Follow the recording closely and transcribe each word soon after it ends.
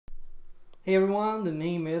Hey everyone, the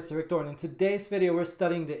name is Erik, and in today's video we're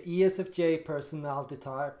studying the ESFJ personality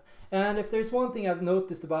type. And if there's one thing I've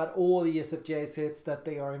noticed about all ESFJs, it's that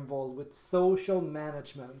they are involved with social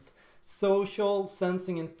management. Social,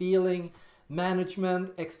 sensing and feeling,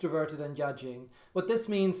 management, extroverted and judging. What this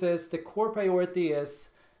means is the core priority is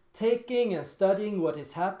taking and studying what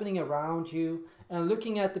is happening around you and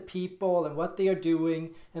looking at the people and what they are doing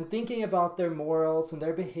and thinking about their morals and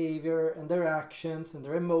their behavior and their actions and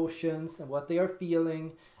their emotions and what they are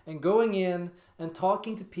feeling and going in and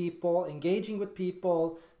talking to people, engaging with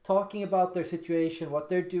people, talking about their situation, what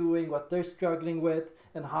they're doing, what they're struggling with,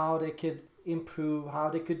 and how they could improve, how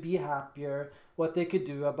they could be happier, what they could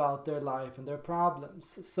do about their life and their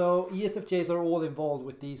problems. So ESFJs are all involved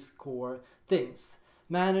with these core things.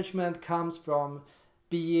 Management comes from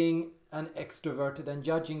being an extroverted and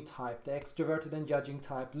judging type. The extroverted and judging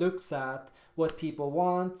type looks at what people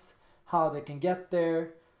want, how they can get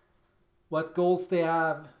there, what goals they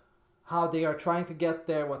have, how they are trying to get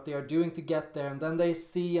there, what they are doing to get there, and then they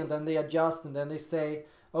see and then they adjust and then they say,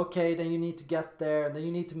 okay, then you need to get there and then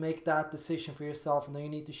you need to make that decision for yourself and then you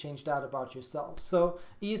need to change that about yourself. So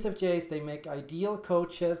ESFJs, they make ideal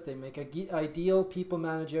coaches, they make ideal people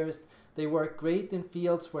managers. They work great in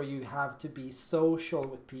fields where you have to be social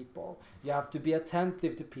with people. You have to be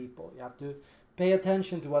attentive to people. You have to pay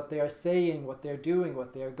attention to what they are saying, what they're doing,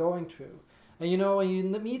 what they are going through. And you know, when you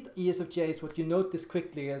meet ESFJs, what you notice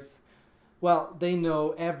quickly is, well, they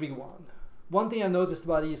know everyone. One thing I noticed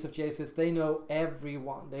about ESFJs is they know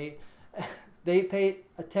everyone. They pay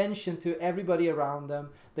attention to everybody around them.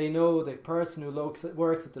 They know the person who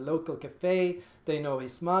works at the local cafe. They know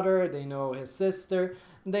his mother. They know his sister.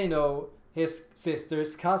 They know his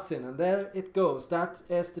sister's cousin. And there it goes. That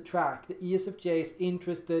is the track. The ESFJ is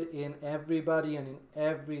interested in everybody and in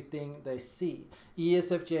everything they see.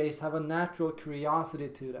 ESFJs have a natural curiosity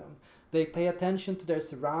to them. They pay attention to their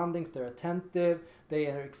surroundings. They're attentive. They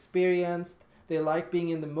are experienced. They like being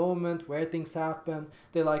in the moment where things happen.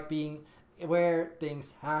 They like being where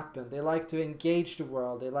things happen. They like to engage the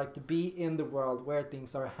world. They like to be in the world where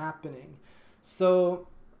things are happening. So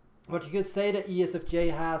what you could say that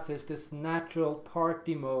ESFJ has is this natural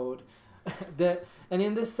party mode. And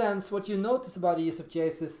in this sense, what you notice about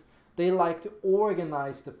ESFJs is they like to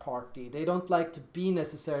organize the party. They don't like to be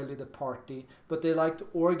necessarily the party, but they like to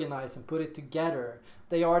organize and put it together.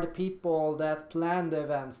 They are the people that plan the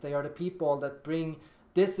events. They are the people that bring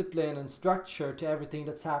discipline and structure to everything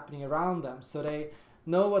that's happening around them. So they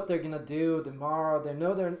know what they're gonna do tomorrow. They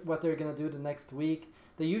know what they're gonna do the next week.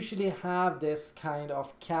 They usually have this kind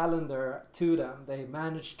of calendar to them. They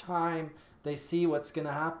manage time. They see what's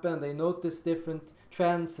gonna happen. They notice different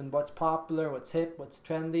trends and what's popular, what's hip, what's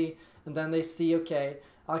trendy, and then they see, okay,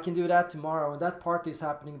 I can do that tomorrow, and that party is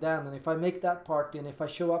happening then, and if I make that party and if I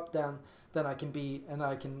show up then I can be, and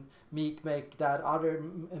I can meet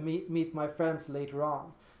my friends later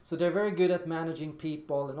on. So they're very good at managing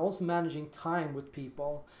people and also managing time with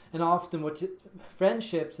people. And often what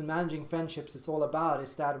friendships and managing friendships is all about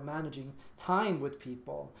is that of managing time with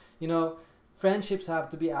people. You know, friendships have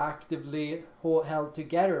to be actively held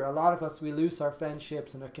together. A lot of us, we lose our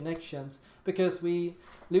friendships and our connections because we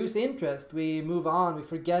lose interest. We move on, we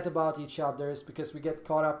forget about each other's because we get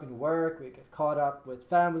caught up in work, we get caught up with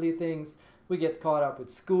family things, we get caught up with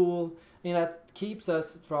school. And that keeps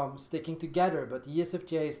us from sticking together. But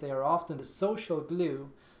ESFJs, they are often the social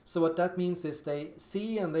glue. So what that means is they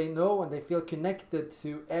see and they know and they feel connected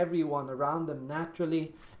to everyone around them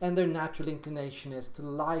naturally, and their natural inclination is to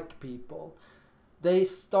like people. They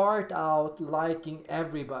start out liking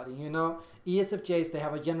everybody, you know. ESFJs, they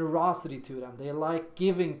have a generosity to them. They like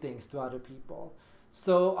giving things to other people.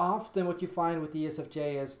 So often what you find with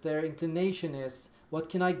ESFJ is their inclination is, what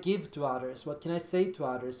can I give to others? What can I say to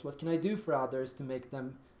others? What can I do for others to make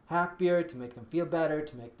them happier, to make them feel better,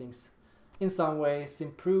 to make things in some ways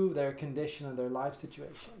improve their condition and their life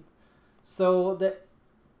situation? So the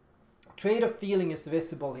trait of feeling is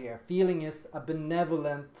visible here. Feeling is a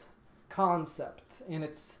benevolent concept in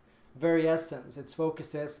its very essence. Its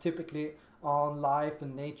focus is typically on life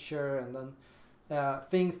and nature, and then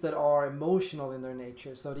things that are emotional in their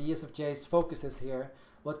nature. So the ESFJ's focus is here,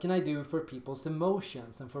 what can I do for people's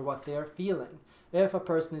emotions and for what they are feeling? If a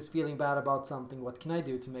person is feeling bad about something, what can I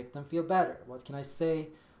do to make them feel better? What can I say?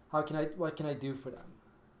 What can I do for them?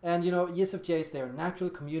 And you know, ESFJs, they are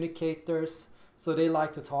natural communicators, so they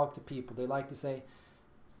like to talk to people. They like to say,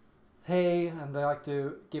 hey, and they like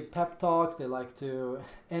to give pep talks. They like to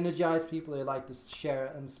energize people. They like to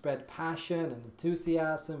share and spread passion and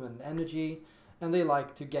enthusiasm and energy. And they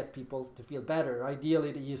like to get people to feel better.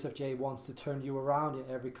 Ideally, the ESFJ wants to turn you around in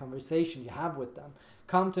every conversation you have with them.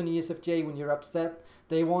 come to an ESFJ when you're upset,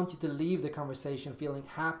 they want you to leave the conversation feeling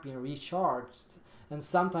happy and recharged. And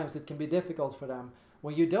sometimes it can be difficult for them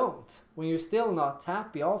when you don't, when you're still not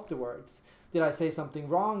happy afterwards. Did I say something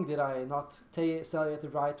wrong? Did I not say it the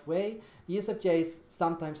right way? ESFJs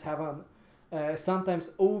sometimes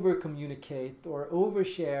sometimes over communicate or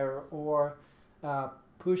overshare or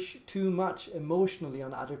push too much emotionally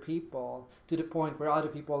on other people, to the point where other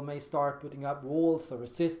people may start putting up walls or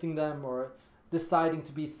resisting them, or deciding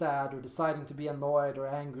to be sad or deciding to be annoyed or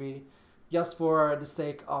angry, just for the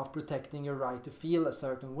sake of protecting your right to feel a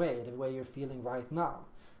certain way, the way you're feeling right now.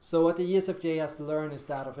 So what the ESFJ has to learn is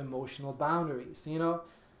that of emotional boundaries. You know,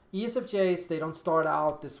 ESFJs, they don't start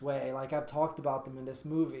out this way, like I've talked about them in this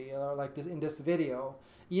movie, or like this in this video.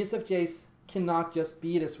 ESFJs cannot just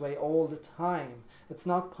be this way all the time. It's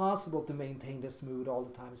not possible to maintain this mood all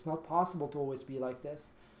the time. It's not possible to always be like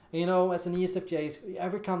this. You know, as an ESFJ, if you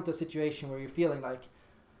ever come to a situation where you're feeling like,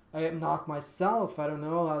 I am not myself, I don't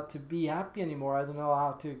know how to be happy anymore, I don't know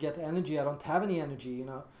how to get energy, I don't have any energy, you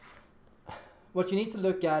know. What you need to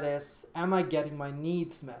look at is, am I getting my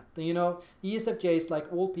needs met? You know, ESFJs,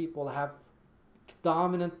 like all people, have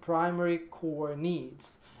dominant primary core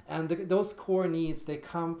needs. And those core needs, they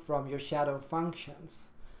come from your shadow functions.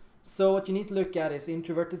 So what you need to look at is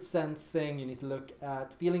introverted sensing, you need to look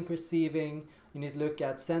at feeling perceiving, you need to look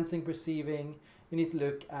at sensing perceiving, you need to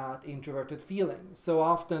look at introverted feeling. So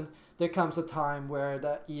often there comes a time where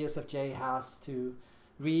the ESFJ has to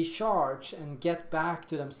recharge and get back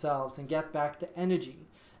to themselves and get back to energy.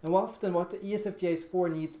 And often what the ESFJ's 4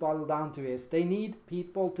 needs boil down to is they need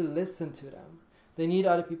people to listen to them. They need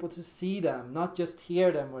other people to see them, not just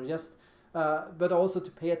hear them, or just but also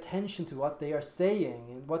to pay attention to what they are saying,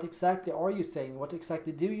 and what exactly are you saying, what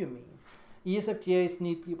exactly do you mean. ESFJs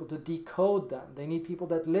need people to decode them. They need people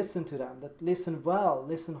that listen to them, that listen well,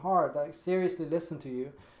 listen hard, like seriously listen to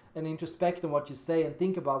you and introspect on what you say and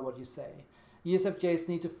think about what you say. ESFJs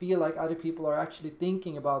need to feel like other people are actually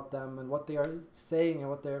thinking about them and what they are saying and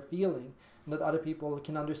what they are feeling, and that other people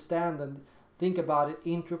can understand and think about it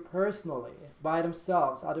interpersonally, by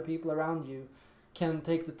themselves. Other people around you can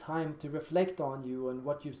take the time to reflect on you and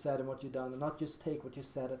what you've said and what you've done, and not just take what you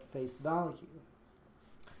said at face value.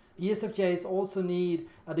 ESFJs also need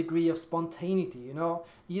a degree of spontaneity. You know,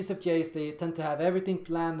 ESFJs, they tend to have everything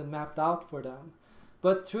planned and mapped out for them.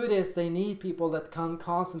 But through this, they need people that can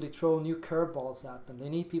constantly throw new curveballs at them. They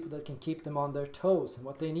need people that can keep them on their toes. And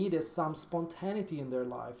what they need is some spontaneity in their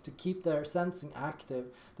life to keep their sensing active.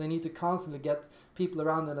 They need to constantly get people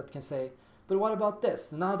around them that can say, but what about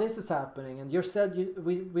this? Now this is happening. And you said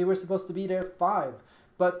we were supposed to be there at 5.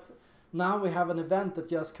 But now we have an event that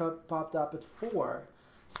just popped up at 4.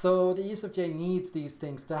 So the ESFJ needs these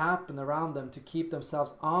things to happen around them to keep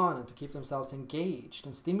themselves on and to keep themselves engaged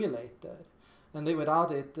and stimulated. And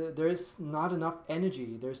without it, there is not enough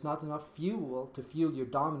energy, there's not enough fuel to fuel your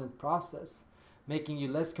dominant process, making you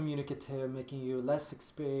less communicative, making you less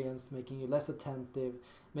experienced, making you less attentive,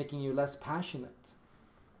 making you less passionate.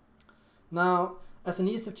 Now, as an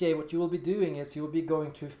ESFJ, what you will be doing is you will be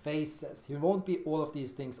going through phases. You won't be all of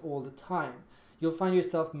these things all the time. You'll find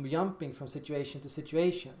yourself jumping from situation to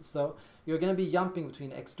situation. So you're going to be jumping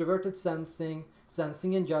between extroverted sensing,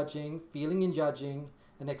 sensing and judging, feeling and judging,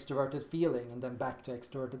 and extroverted feeling, and then back to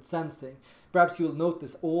extroverted sensing. Perhaps you'll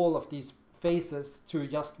notice all of these phases through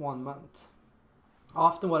just 1 month.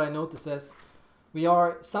 Often what I notice is we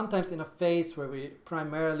are sometimes in a phase where we're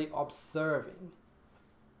primarily observing.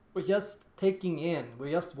 We're just taking in,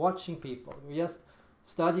 we're just watching people, we're just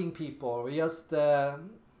studying people, we're just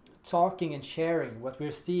talking and sharing what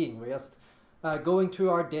we're seeing, we're just going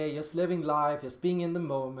through our day, just living life, just being in the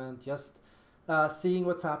moment, just seeing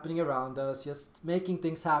what's happening around us, just making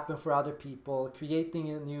things happen for other people, creating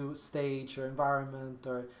a new stage or environment,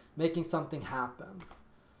 or making something happen.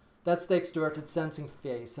 That's the extroverted sensing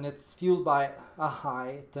phase, and it's fueled by a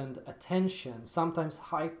heightened attention, sometimes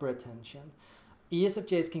hyper attention.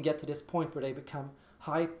 ESFJs can get to this point where they become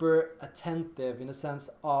hyper attentive in the sense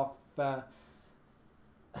of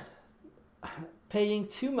paying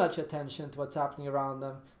too much attention to what's happening around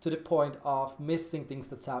them, to the point of missing things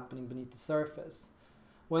that's happening beneath the surface.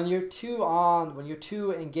 When you're too on, when you're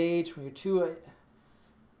too engaged, when you're too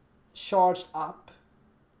charged up,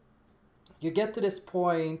 you get to this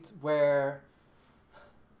point where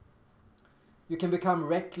you can become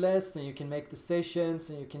reckless and you can make decisions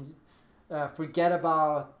and you can forget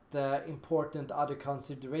about the important other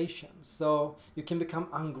considerations. So you can become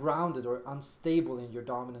ungrounded or unstable in your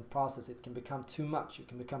dominant process. It can become too much. You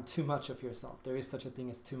can become too much of yourself. There is such a thing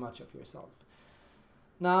as too much of yourself.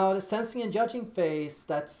 Now, the sensing and judging phase,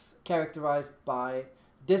 that's characterized by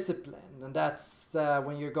discipline, and that's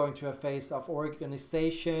when you're going through a phase of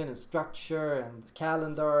organization and structure and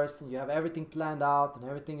calendars, and you have everything planned out and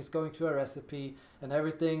everything is going through a recipe and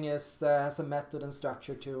everything is has a method and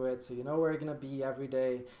structure to it, so you know where you're going to be every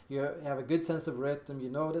day, you have a good sense of rhythm, you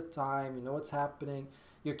know the time, you know what's happening,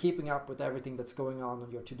 you're keeping up with everything that's going on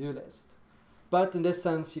your to-do list. But in this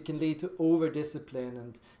sense, you can lead to over-discipline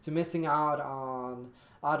and to missing out on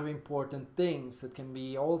other important things. It can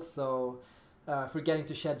be also forgetting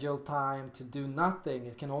to schedule time to do nothing.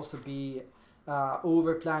 It can also be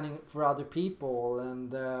over planning for other people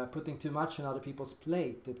and putting too much on other people's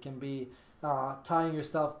plate. It can be tying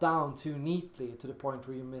yourself down too neatly to the point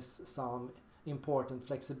where you miss some important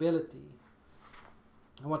flexibility.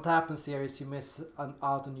 And what happens here is you miss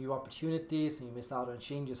out on new opportunities and you miss out on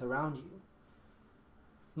changes around you.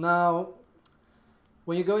 Now,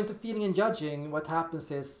 when you go into feeling and judging, what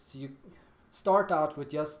happens is you start out with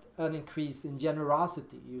just an increase in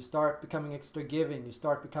generosity. You start becoming extra giving, you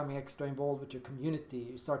start becoming extra involved with your community,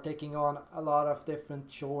 you start taking on a lot of different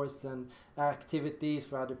chores and activities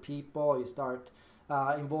for other people, you start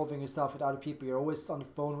involving yourself with other people, you're always on the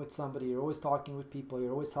phone with somebody, you're always talking with people,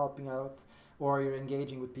 you're always helping out, or you're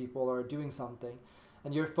engaging with people or doing something.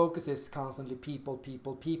 And your focus is constantly people,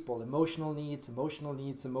 people, people, emotional needs, emotional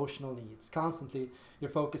needs, emotional needs. Constantly your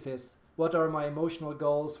focus is, what are my emotional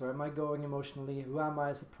goals? Where am I going emotionally? Who am I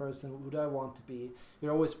as a person? Who do I want to be?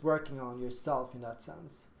 You're always working on yourself in that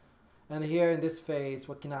sense. And here in this phase,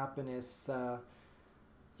 what can happen is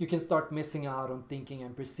you can start missing out on thinking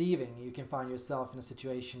and perceiving. You can find yourself in a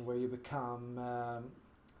situation where you become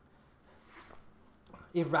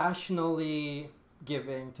irrationally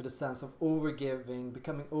giving, to the sense of overgiving,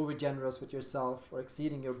 becoming over generous with yourself or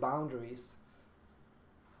exceeding your boundaries.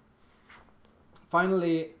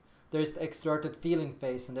 Finally, there's the extroverted feeling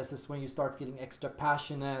phase, and this is when you start feeling extra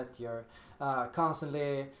passionate. You're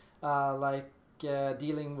constantly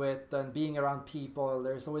dealing with and being around people.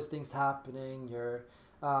 There's always things happening. You're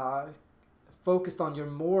focused on your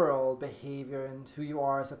moral behavior and who you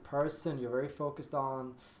are as a person. You're very focused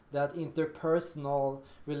on that interpersonal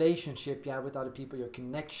relationship you have with other people, your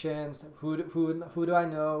connections, who do I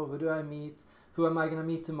know, who do I meet, who am I going to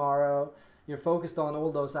meet tomorrow. You're focused on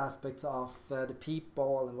all those aspects of the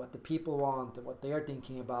people and what the people want and what they are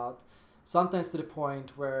thinking about, sometimes to the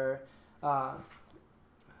point where and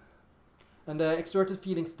the extroverted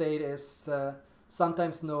feeling state is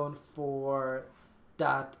sometimes known for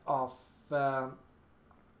that of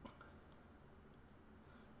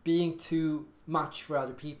being too much for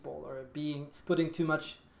other people, or putting too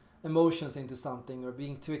much emotions into something, or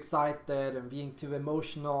being too excited and being too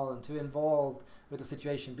emotional and too involved with the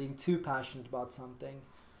situation, being too passionate about something.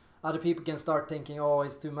 Other people can start thinking, oh,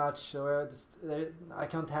 it's too much, or I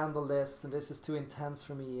can't handle this, and this is too intense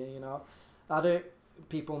for me, you know. Other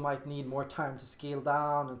people might need more time to scale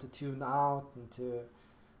down and to tune out and to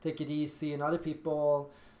take it easy, and other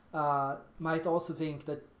people might also think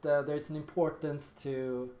that there's an importance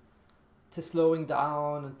to slowing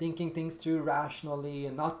down and thinking things through rationally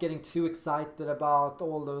and not getting too excited about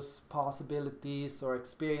all those possibilities or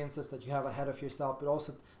experiences that you have ahead of yourself, but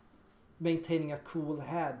also maintaining a cool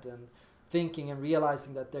head and thinking and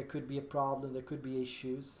realizing that there could be a problem, there could be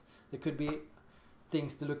issues, there could be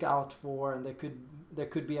things to look out for, and there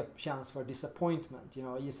could be a chance for disappointment. You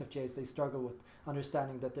know, ESFJs, they struggle with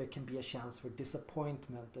understanding that there can be a chance for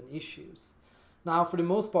disappointment and issues. Now, for the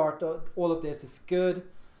most part, all of this is good.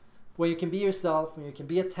 When you can be yourself, when you can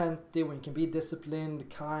be attentive, when you can be disciplined,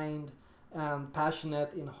 kind, and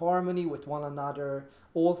passionate, in harmony with one another,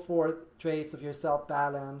 all four traits of yourself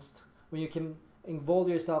balanced, when you can involve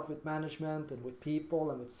yourself with management and with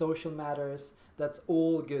people and with social matters, that's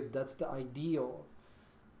all good, that's the ideal.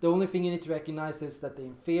 The only thing you need to recognize is that the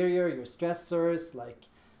inferior, your stressors, like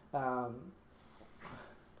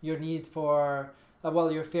your need for,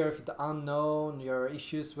 your fear of the unknown, your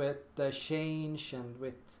issues with change and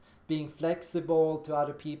with being flexible to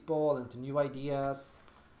other people and to new ideas,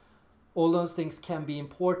 all those things can be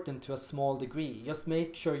important to a small degree. Just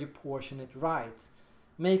make sure you portion it right.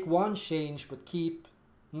 Make one change, but keep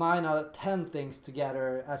 9 out of 10 things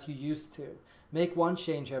together as you used to. Make one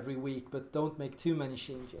change every week, but don't make too many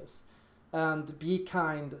changes. And be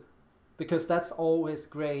kind, because that's always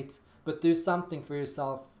great, but do something for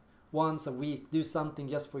yourself once a week. Do something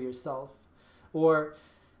just for yourself. Or,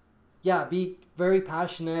 be very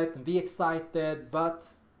passionate and be excited, but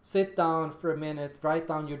sit down for a minute, write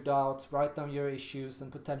down your doubts, write down your issues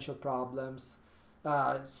and potential problems,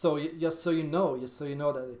 just so you know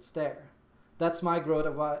that it's there. That's my growth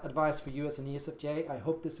advice for you as an ESFJ. I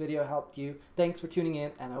hope this video helped you. Thanks for tuning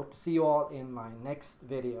in, and I hope to see you all in my next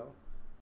video.